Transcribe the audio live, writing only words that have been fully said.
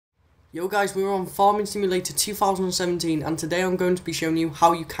Yo guys, we're on Farming Simulator 2017 and today I'm going to be showing you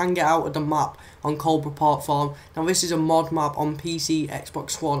how you can get out of the map on Coldborough Park Farm. Now this is a mod map on PC,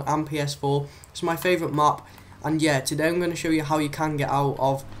 Xbox One and PS4. It's my favourite map, and yeah, today I'm going to show you how you can get out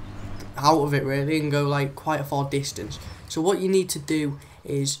of it really and go like quite a far distance. So what you need to do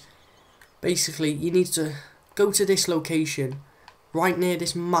is basically you need to go to this location right near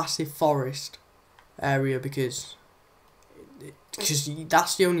this massive forest area because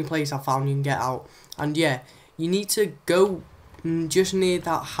that's the only place I found you can get out. And yeah, you need to go just near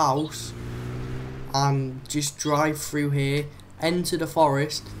that house and just drive through here, enter the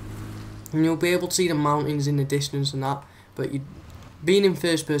forest, and you'll be able to see the mountains in the distance and that. But being in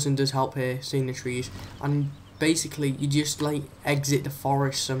first person does help here, seeing the trees. And basically you just like exit the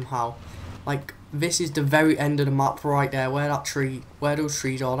forest somehow. Like this is the very end of the map right there, where those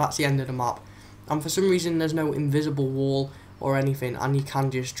trees are. That's the end of the map. And for some reason there's no invisible wall or anything, and you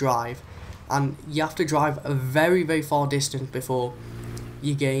can just drive, and you have to drive a very far distance before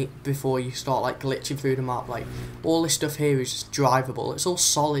you start like glitching through the map. Like all this stuff here is just drivable, it's all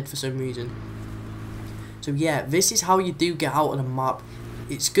solid for some reason. So yeah, this is how you do get out of the map.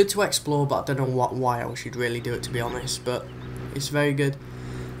 It's good to explore, but I don't know why I should really do it, to be honest, but it's very good.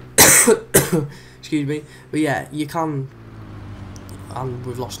 Excuse me. But yeah, you can, and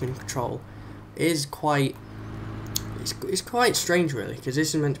we've lost in control. It is quite It's quite strange really, because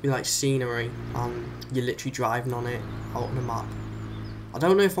this is meant to be like scenery and you're literally driving on it out on the map. I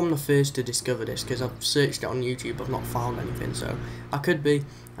don't know if I'm the first to discover this because I've searched it on YouTube, I've not found anything, so I could be.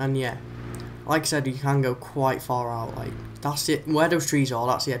 And yeah, like I said, you can go quite far out. Like that's it, where those trees are,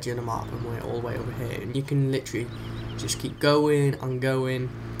 that's the edge of the map, and we're all the way over here, and you can literally just keep going and going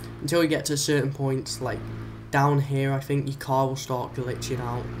until you get to certain points. Like down here I think your car will start glitching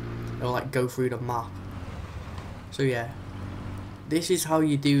out, it'll like go through the map. So yeah, this is how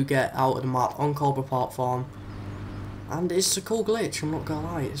you do get out of the map on Coldborough Park Farm, and it's a cool glitch, I'm not gonna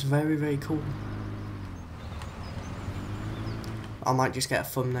lie, it's very cool. I might just get a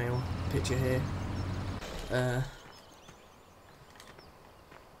thumbnail picture here.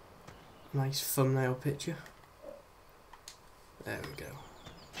 Nice thumbnail picture. There we go.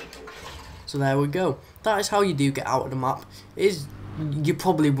 So there we go. That is how you do get out of the map. You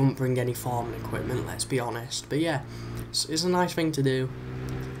probably wouldn't bring any farming equipment, let's be honest, but yeah, it's a nice thing to do.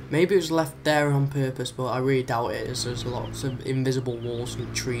 Maybe it was left there on purpose, but I really doubt it, as there's lots of invisible walls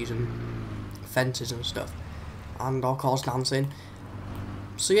and trees and fences and stuff, and our car's dancing.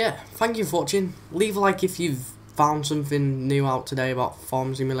 So yeah, thank you for watching. Leave a like if you've found something new out today about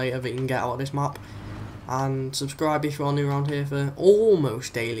Farm Simulator that you can get out of this map, and subscribe if you're new around here for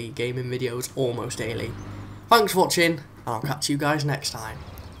almost daily gaming videos, almost daily. Thanks for watching, and I'll catch you guys next time.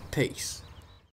 Peace.